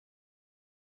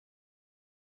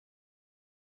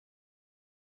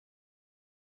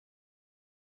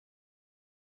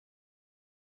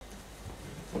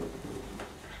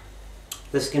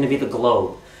This is going to be the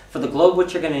globe. For the globe,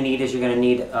 what you're going to need is you're going to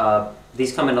need,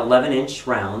 these come in 11-inch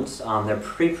rounds. They're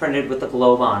pre-printed with the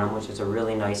globe on them, which is a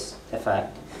really nice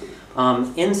effect.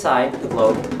 Inside the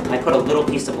globe, I put a little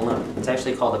piece of balloon. It's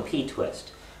actually called a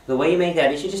P-twist. The way you make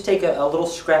that is you just take a little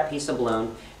scrap piece of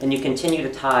balloon and you continue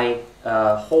to tie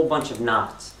a whole bunch of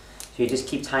knots. So you just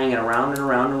keep tying it around and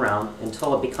around and around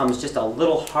until it becomes just a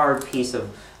little hard piece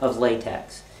of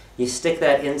latex. You stick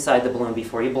that inside the balloon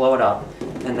before you blow it up,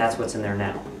 and that's what's in there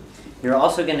now. You're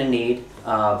also going to need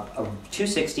a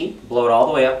 260, blow it all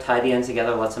the way up, tie the ends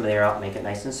together, let some of the air out, make it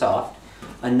nice and soft.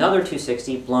 Another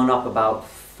 260 blown up about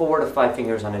 4 to 5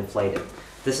 fingers uninflated.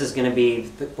 This is going to be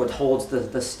what holds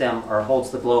the stem, or holds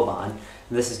the globe on.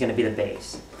 This is going to be the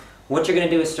base. What you're going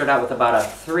to do is start out with about a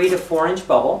 3 to 4 inch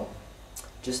bubble,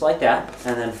 just like that,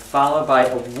 and then followed by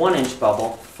a 1 inch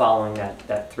bubble following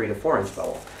that 3 to 4 inch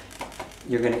bubble.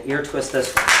 You're going to ear twist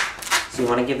this one. So you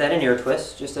want to give that an ear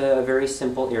twist, just a very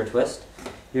simple ear twist.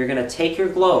 You're going to take your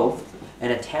globe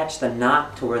and attach the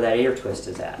knot to where that ear twist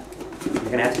is at. You're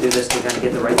going to have to do this to kind of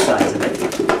get the right size of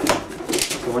it.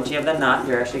 So once you have that knot,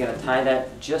 you're actually going to tie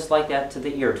that just like that to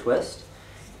the ear twist.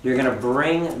 You're going to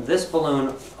bring this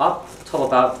balloon up till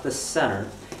about the center.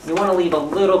 You want to leave a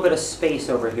little bit of space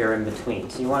over here in between.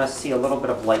 So you want to see a little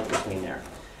bit of light between there.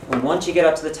 And once you get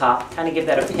up to the top, kind of give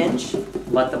that a pinch,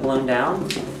 let the balloon down,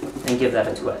 and give that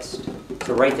a twist.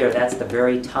 So right there, that's the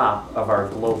very top of our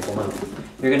globe balloon.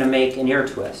 You're going to make an ear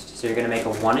twist. So you're going to make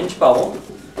a 1 inch bubble,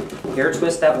 ear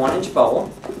twist that 1 inch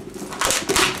bubble,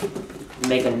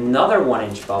 make another 1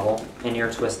 inch bubble, and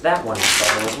ear twist that 1 inch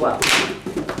bubble as well.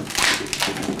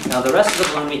 Now the rest of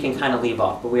the balloon we can kind of leave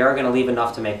off, but we are going to leave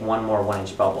enough to make one more 1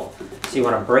 inch bubble. So you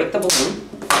want to break the balloon,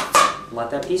 let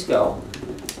that piece go,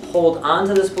 hold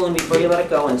onto this balloon before you let it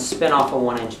go, and spin off a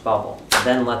 1 inch bubble.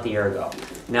 Then let the air go.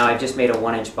 Now I've just made a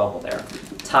 1 inch bubble there.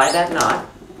 Tie that knot,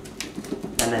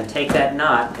 and then take that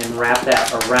knot and wrap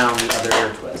that around the other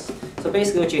ear twist. So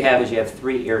basically what you have is you have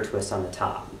 3 ear twists on the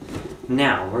top.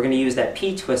 Now we're going to use that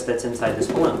P-twist that's inside this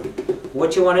balloon.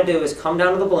 What you want to do is come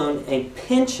down to the balloon and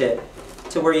pinch it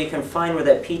to where you can find where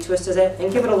that P-twist is at,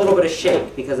 and give it a little bit of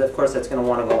shake, because of course that's going to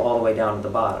want to go all the way down to the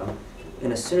bottom.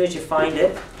 And as soon as you find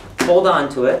it, hold on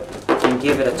to it and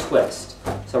give it a twist.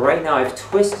 So right now I've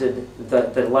twisted the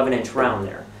 11-inch round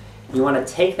there. You want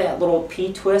to take that little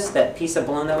P-twist, that piece of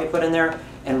balloon that we put in there,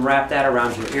 and wrap that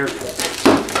around your ear twist.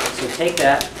 So take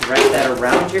that, wrap that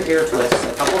around your ear twist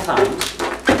a couple times,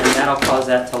 and that'll cause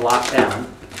that to lock down,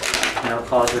 and it'll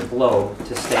cause your globe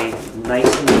to stay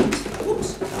nice and neat.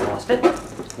 Oops, I lost it.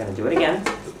 I'm going to do it again.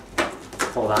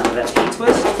 Hold on to that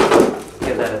P-twist,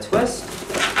 give that a twist,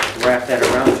 wrap that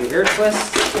around your ear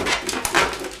twist,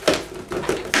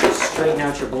 straighten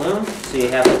out your balloon so you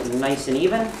have it nice and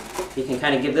even. You can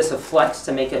kind of give this a flex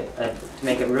to make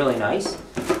it really nice.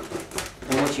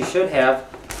 And what you should have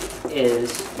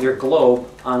is your globe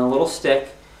on a little stick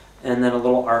and then a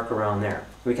little arc around there.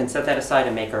 We can set that aside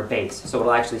and make our base, so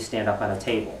it'll actually stand up on a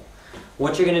table.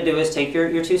 What you're going to do is take your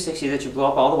 260 that you blew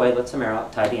up all the way, let some air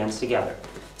out, tie the ends together.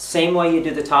 Same way you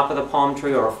do the top of the palm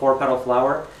tree or a 4-petal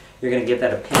flower, you're going to give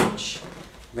that a pinch.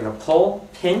 You're going to pull,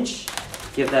 pinch,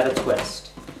 give that a twist.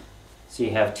 So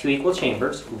you have 2 equal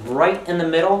chambers. Right in the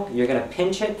middle, you're going to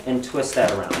pinch it and twist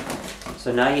that around.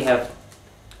 So now you have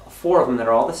 4 of them that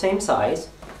are all the same size.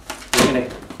 You're going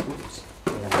to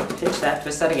pinch that,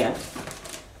 twist that again.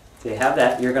 So you have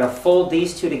that. You're going to fold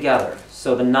these 2 together.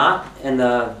 So the knot and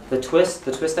the twist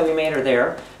that we made are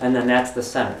there, and then that's the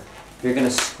center. You're going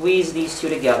to squeeze these 2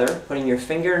 together, putting your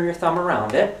finger and your thumb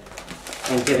around it,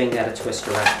 and giving that a twist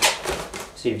around.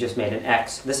 So you've just made an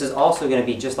X. This is also going to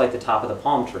be just like the top of the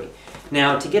palm tree.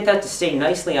 Now, to get that to stay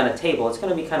nicely on a table, it's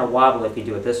going to be kind of wobbly if you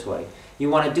do it this way. You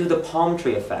want to do the palm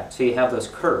tree effect, so you have those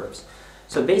curves.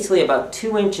 So basically about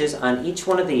 2 inches on each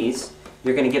one of these,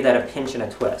 you're going to give that a pinch and a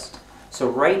twist. So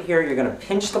right here, you're going to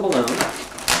pinch the balloon,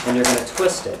 and you're going to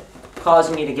twist it,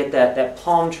 causing you to get that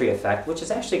palm tree effect, which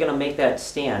is actually going to make that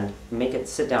stand, make it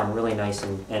sit down really nice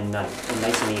and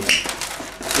nice and even.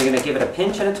 So you're going to give it a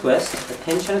pinch and a twist, a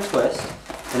pinch and a twist,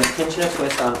 and a pinch and a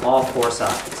twist on all 4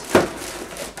 sides.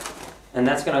 And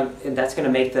that's gonna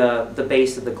make the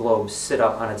base of the globe sit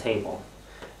up on a table.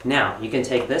 Now, you can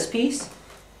take this piece,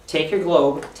 take your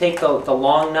globe, take the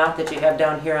long knot that you have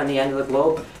down here on the end of the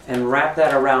globe, and wrap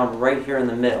that around right here in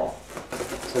the middle.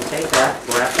 So take that,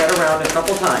 wrap that around a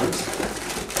couple times,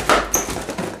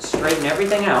 straighten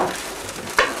everything out,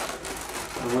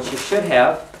 and what you should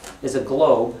have is a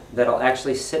globe that'll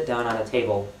actually sit down on a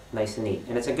table nice and neat.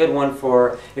 And it's a good one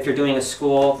for if you're doing a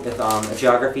school, with a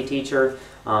geography teacher.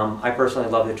 I personally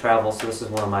love to travel, so this is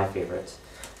one of my favorites.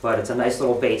 But it's a nice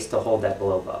little base to hold that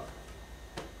globe up.